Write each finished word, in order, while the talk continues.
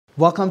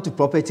Welcome to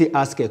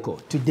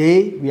PropertyAskEkow.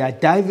 Today, we are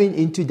diving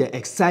into the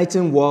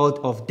exciting world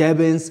of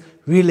Durban's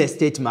real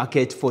estate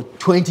market for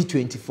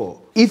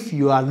 2024. If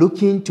you are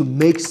looking to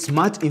make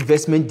smart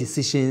investment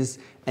decisions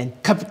and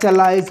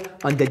capitalize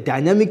on the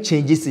dynamic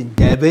changes in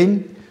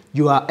Durban,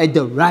 you are at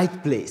the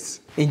right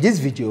place. In this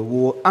video,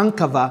 we will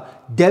uncover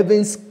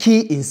Durban's key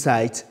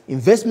insights,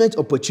 investment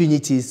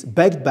opportunities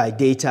backed by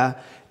data,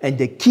 and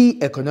the key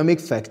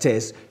economic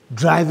factors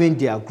driving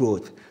their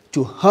growth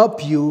to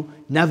help you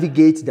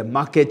navigate the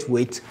market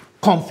with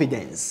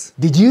confidence.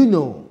 Did you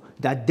know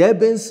that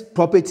Durban's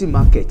property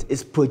market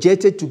is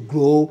projected to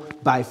grow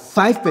by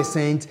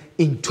 5%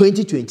 in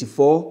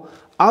 2024,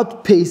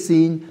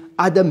 outpacing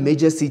other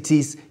major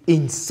cities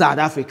in South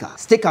Africa?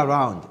 Stick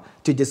around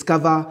to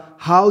discover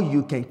how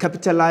you can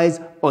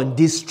capitalize on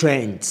these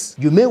trends.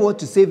 You may want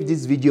to save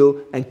this video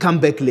and come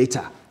back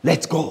later.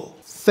 Let's go.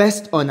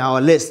 First on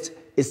our list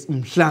is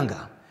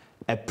Umhlanga,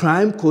 a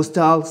prime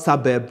coastal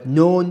suburb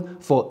known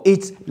for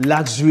its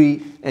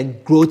luxury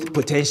and growth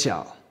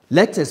potential.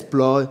 Let's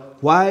explore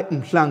why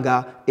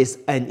Umhlanga is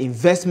an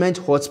investment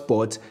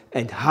hotspot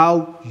and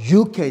how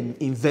you can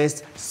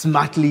invest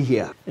smartly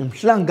here.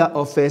 Umhlanga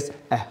offers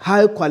a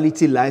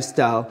high-quality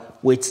lifestyle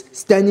with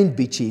stunning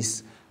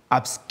beaches,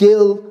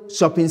 upscale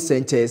shopping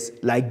centers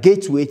like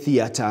Gateway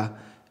Theatre,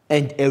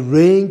 and a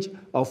range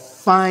of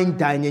fine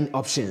dining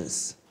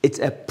options. It's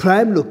a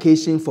prime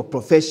location for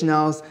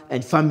professionals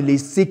and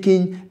families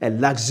seeking a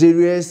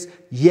luxurious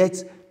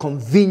yet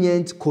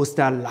convenient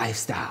coastal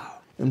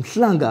lifestyle.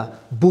 Umhlanga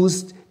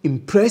boasts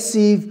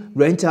impressive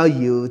rental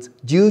yields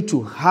due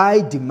to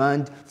high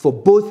demand for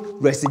both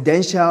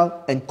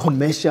residential and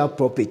commercial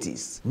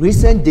properties.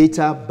 Recent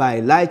data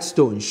by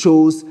Lightstone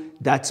shows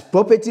that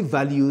property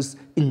values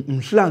in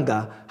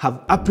Umhlanga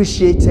have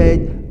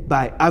appreciated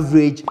by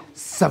average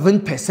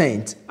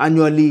 7%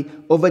 annually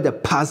over the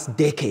past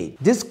decade.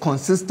 This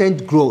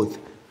consistent growth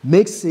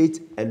makes it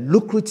a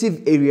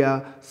lucrative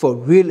area for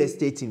real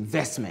estate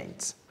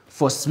investment.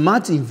 For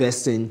smart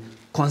investing,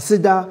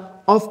 consider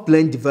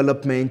off-plan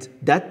development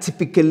that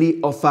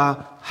typically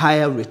offer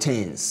higher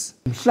returns.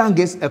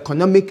 Umhlanga's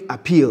economic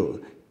appeal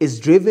is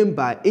driven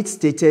by its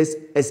status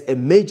as a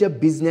major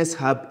business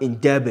hub in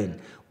Durban,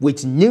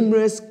 with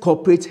numerous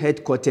corporate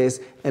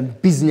headquarters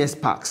and business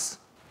parks.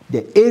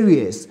 The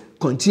area's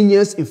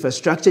continuous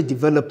infrastructure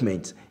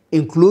development,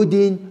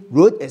 including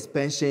road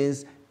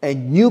expansions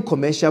and new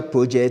commercial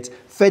projects,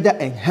 further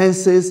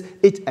enhances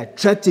its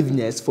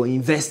attractiveness for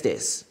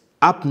investors.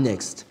 Up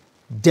next,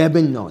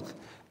 Durban North,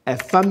 a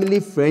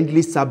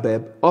family-friendly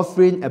suburb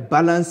offering a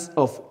balance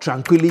of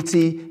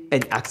tranquility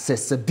and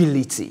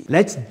accessibility.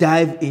 Let's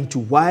dive into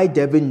why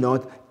Durban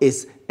North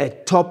is a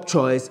top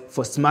choice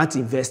for smart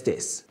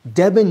investors.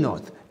 Durban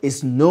North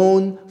is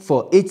known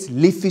for its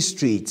leafy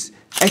streets,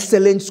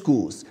 excellent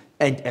schools,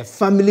 and a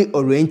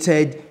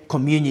family-oriented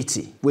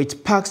community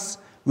with parks,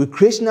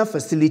 recreational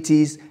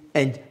facilities,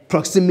 and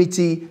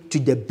proximity to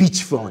the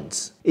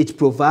beachfront. It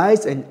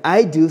provides an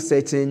ideal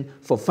setting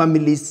for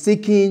families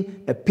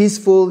seeking a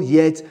peaceful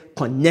yet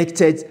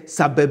connected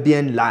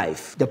suburban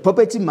life. The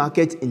property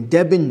market in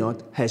Durban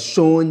North has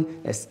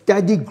shown a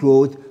steady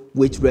growth,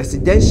 with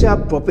residential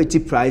property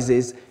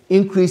prices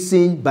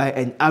increasing by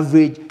an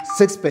average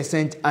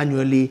 6%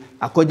 annually,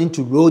 according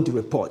to road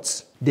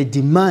reports. The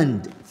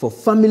demand for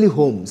family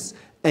homes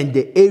and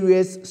the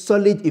area's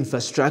solid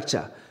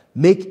infrastructure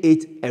make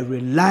it a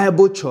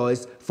reliable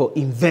choice for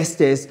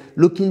investors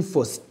looking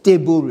for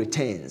stable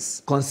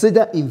returns.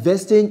 Consider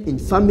investing in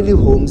family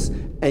homes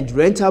and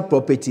rental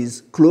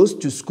properties close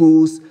to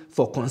schools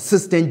for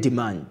consistent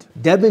demand.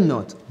 Durban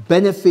North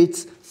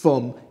benefits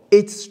from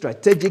its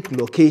strategic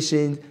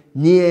location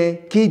near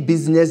key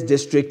business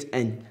districts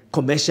and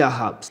commercial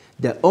hubs.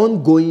 The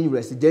ongoing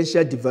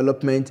residential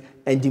development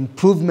and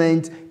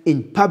improvement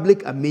in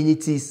public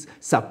amenities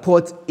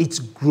support its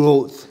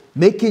growth,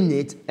 making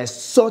it a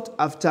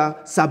sought-after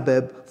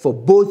suburb for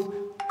both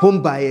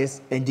home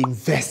buyers and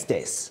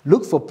investors.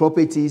 Look for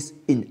properties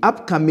in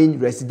upcoming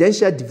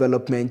residential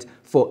development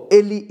for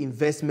early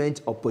investment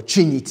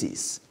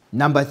opportunities.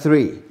 Number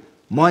 3,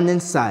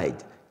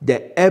 Morningside,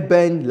 the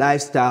urban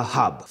lifestyle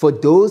hub. For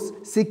those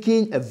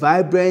seeking a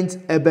vibrant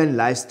urban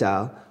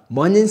lifestyle,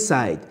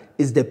 Morningside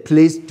is the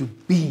place to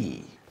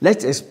be.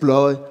 Let's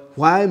explore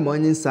why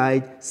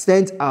Morningside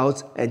stands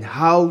out and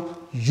how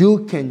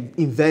you can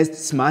invest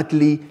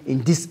smartly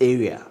in this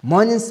area.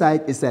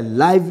 Morningside is a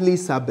lively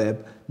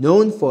suburb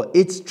known for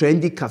its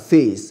trendy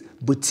cafes,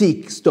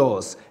 boutique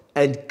stores,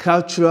 and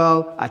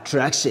cultural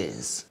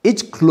attractions.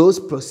 Its close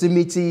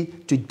proximity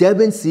to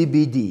Durban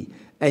CBD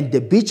and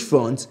the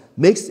beachfront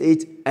makes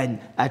it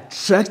an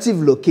attractive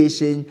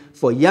location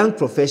for young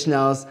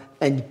professionals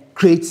and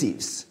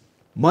creatives.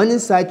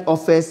 Morningside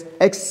offers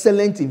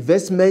excellent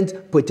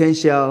investment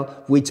potential,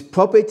 with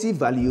property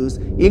values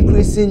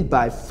increasing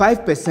by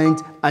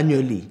 5%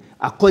 annually,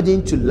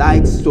 according to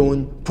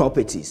Lightstone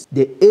Properties.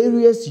 The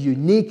area's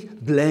unique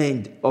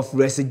blend of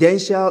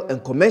residential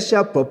and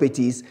commercial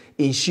properties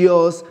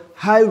ensures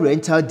high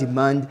rental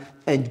demand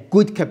and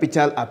good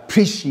capital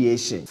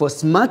appreciation. For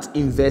smart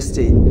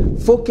investing,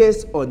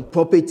 focus on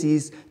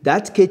properties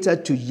that cater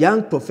to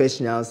young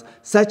professionals,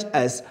 such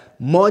as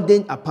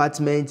modern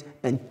apartments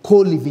and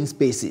co-living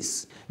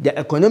spaces. The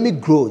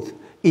economic growth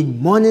in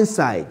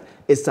Morningside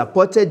is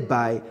supported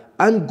by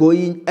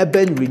ongoing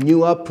urban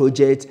renewal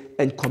projects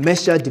and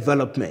commercial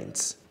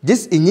developments.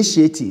 These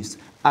initiatives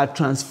are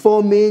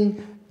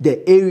transforming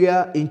the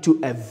area into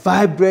a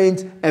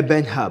vibrant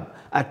urban hub,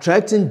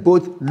 attracting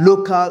both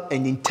local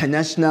and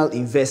international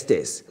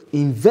investors.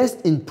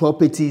 Invest in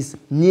properties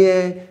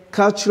near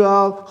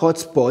cultural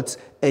hotspots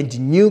and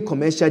new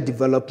commercial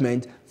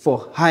development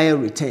for higher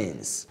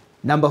returns.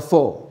 Number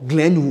 4,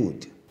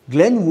 Glenwood.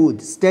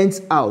 Glenwood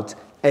stands out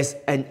as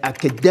an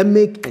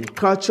academic and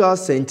cultural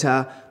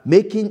center,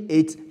 making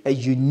it a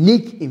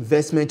unique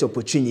investment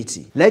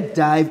opportunity. Let's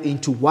dive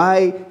into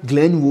why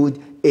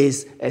Glenwood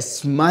is a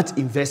smart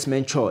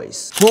investment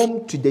choice.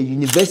 Home to the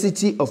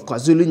University of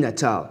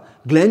KwaZulu-Natal,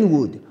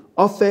 Glenwood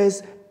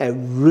offers a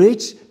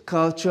rich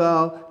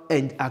cultural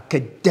and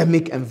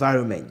academic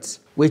environment.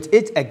 With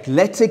its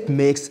eclectic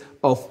mix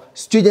of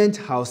student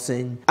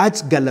housing,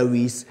 art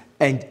galleries,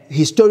 and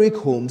historic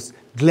homes,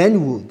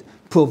 Glenwood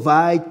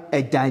provide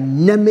a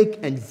dynamic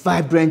and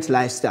vibrant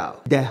lifestyle.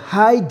 The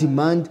high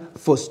demand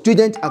for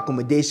student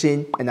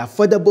accommodation and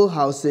affordable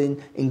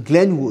housing in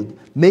Glenwood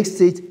makes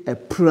it a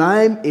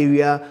prime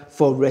area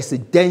for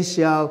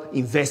residential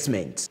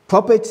investment.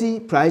 Property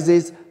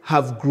prices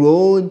have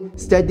grown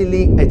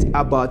steadily at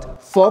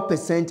about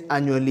 4%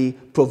 annually,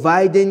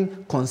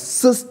 providing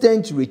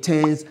consistent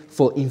returns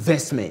for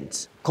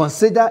investment.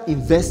 Consider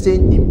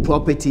investing in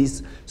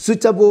properties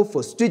suitable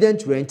for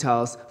student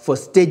rentals for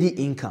steady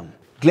income.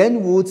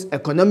 Glenwood's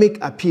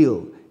economic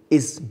appeal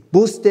is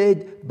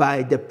boosted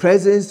by the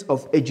presence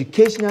of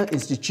educational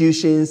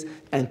institutions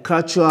and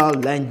cultural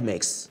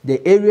landmarks.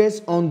 The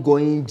area's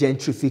ongoing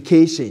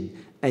gentrification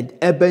and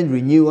urban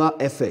renewal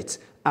efforts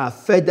are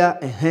further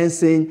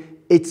enhancing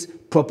its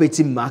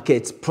property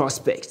market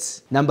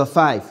prospects. Number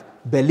 5,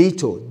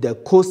 Ballito, the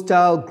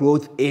coastal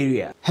growth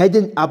area.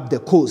 Heading up the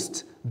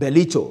coast,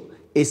 Ballito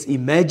is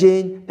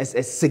emerging as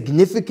a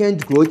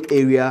significant growth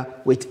area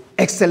with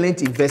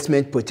excellent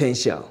investment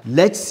potential.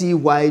 Let's see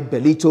why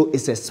Ballito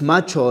is a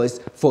smart choice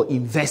for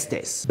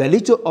investors.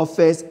 Ballito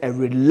offers a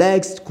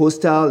relaxed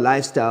coastal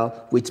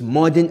lifestyle with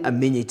modern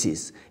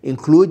amenities,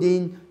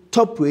 including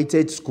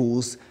top-rated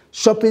schools,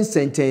 shopping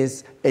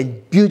centers,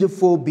 and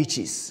beautiful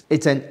beaches.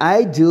 It's an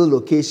ideal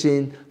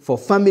location for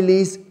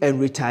families and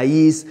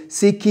retirees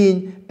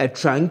seeking a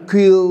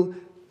tranquil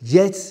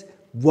yet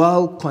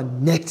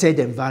well-connected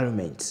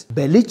environment.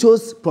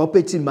 Ballito's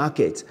property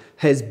market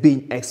has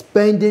been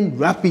expanding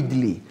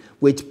rapidly,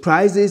 with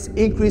prices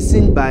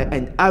increasing by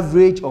an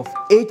average of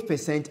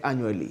 8%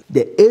 annually.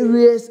 The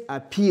area's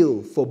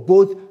appeal for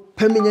both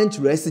permanent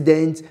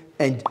residents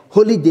and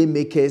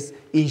holidaymakers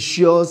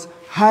ensures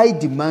high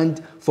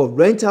demand for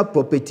rental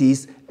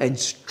properties and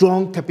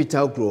strong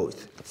capital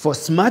growth. For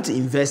smart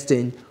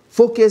investing,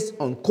 focus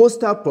on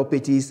coastal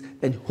properties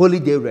and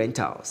holiday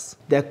rentals.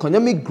 The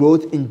economic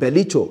growth in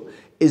Ballito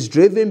is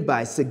driven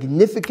by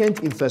significant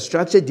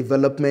infrastructure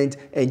development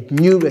and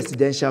new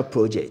residential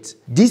projects.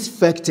 These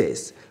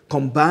factors,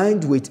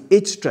 combined with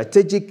its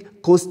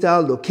strategic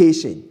coastal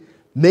location,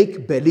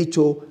 make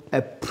Ballito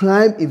a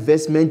prime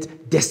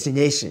investment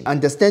destination.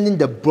 Understanding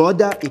the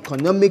broader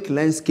economic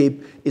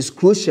landscape is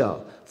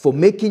crucial for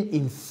making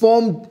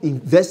informed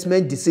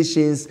investment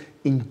decisions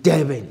in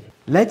Durban.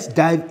 Let's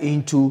dive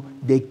into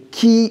the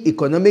key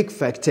economic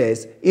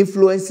factors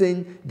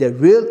influencing the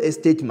real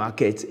estate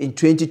market in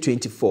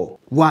 2024.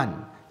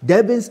 1.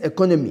 Durban's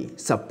economy,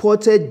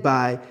 supported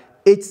by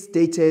its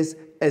status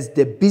as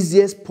the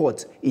busiest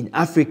port in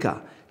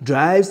Africa,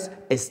 drives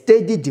a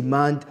steady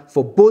demand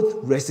for both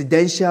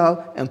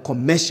residential and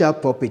commercial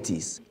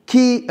properties.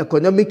 Key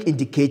economic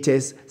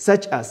indicators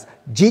such as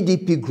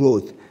GDP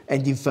growth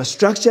and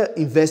infrastructure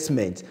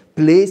investment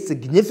play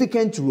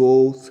significant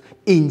roles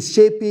in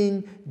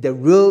shaping the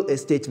real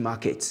estate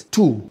market.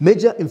 2.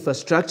 Major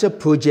infrastructure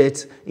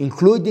projects,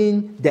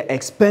 including the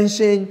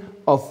expansion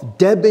of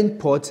Durban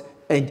Port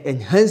and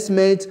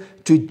enhancement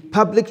to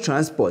public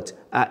transport,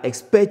 are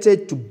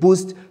expected to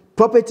boost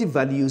property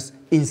values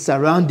in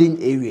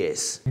surrounding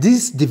areas.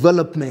 These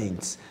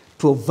developments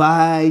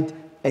provide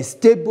a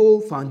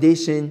stable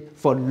foundation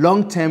for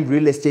long-term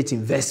real estate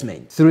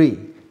investment. 3.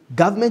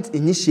 Government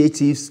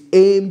initiatives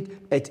aimed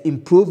at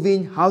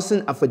improving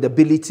housing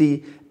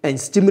affordability and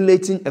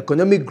stimulating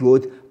economic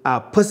growth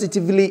are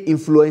positively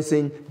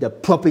influencing the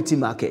property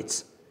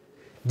market.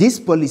 These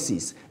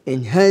policies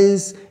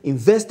enhance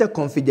investor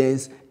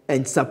confidence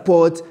and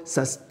support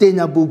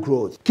sustainable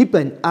growth. Keep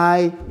an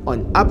eye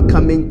on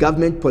upcoming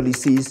government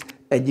policies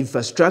and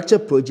infrastructure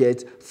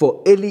projects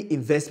for early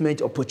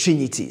investment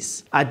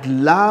opportunities. I'd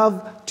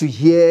love to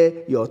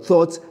hear your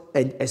thoughts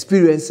and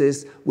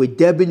experiences with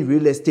Durban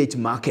real estate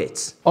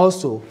markets.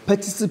 Also,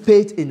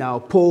 participate in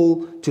our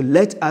poll to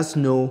let us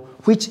know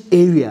which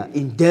area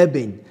in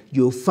Durban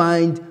you'll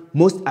find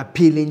most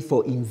appealing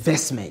for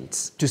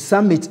investments. To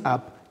sum it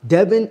up,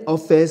 Durban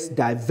offers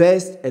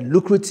diverse and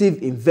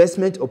lucrative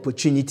investment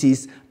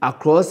opportunities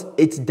across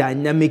its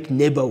dynamic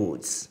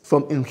neighborhoods.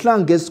 From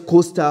Umhlanga's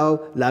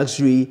coastal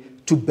luxury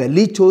to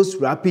Ballito's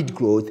rapid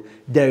growth,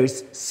 there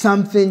is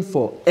something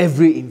for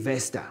every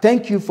investor.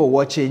 Thank you for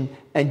watching,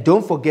 and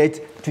don't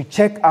forget to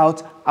check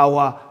out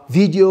our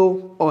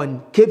video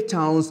on Cape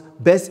Town's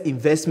best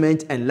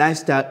investment and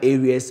lifestyle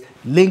areas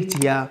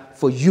linked here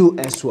for you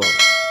as well.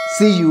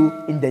 See you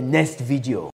in the next video.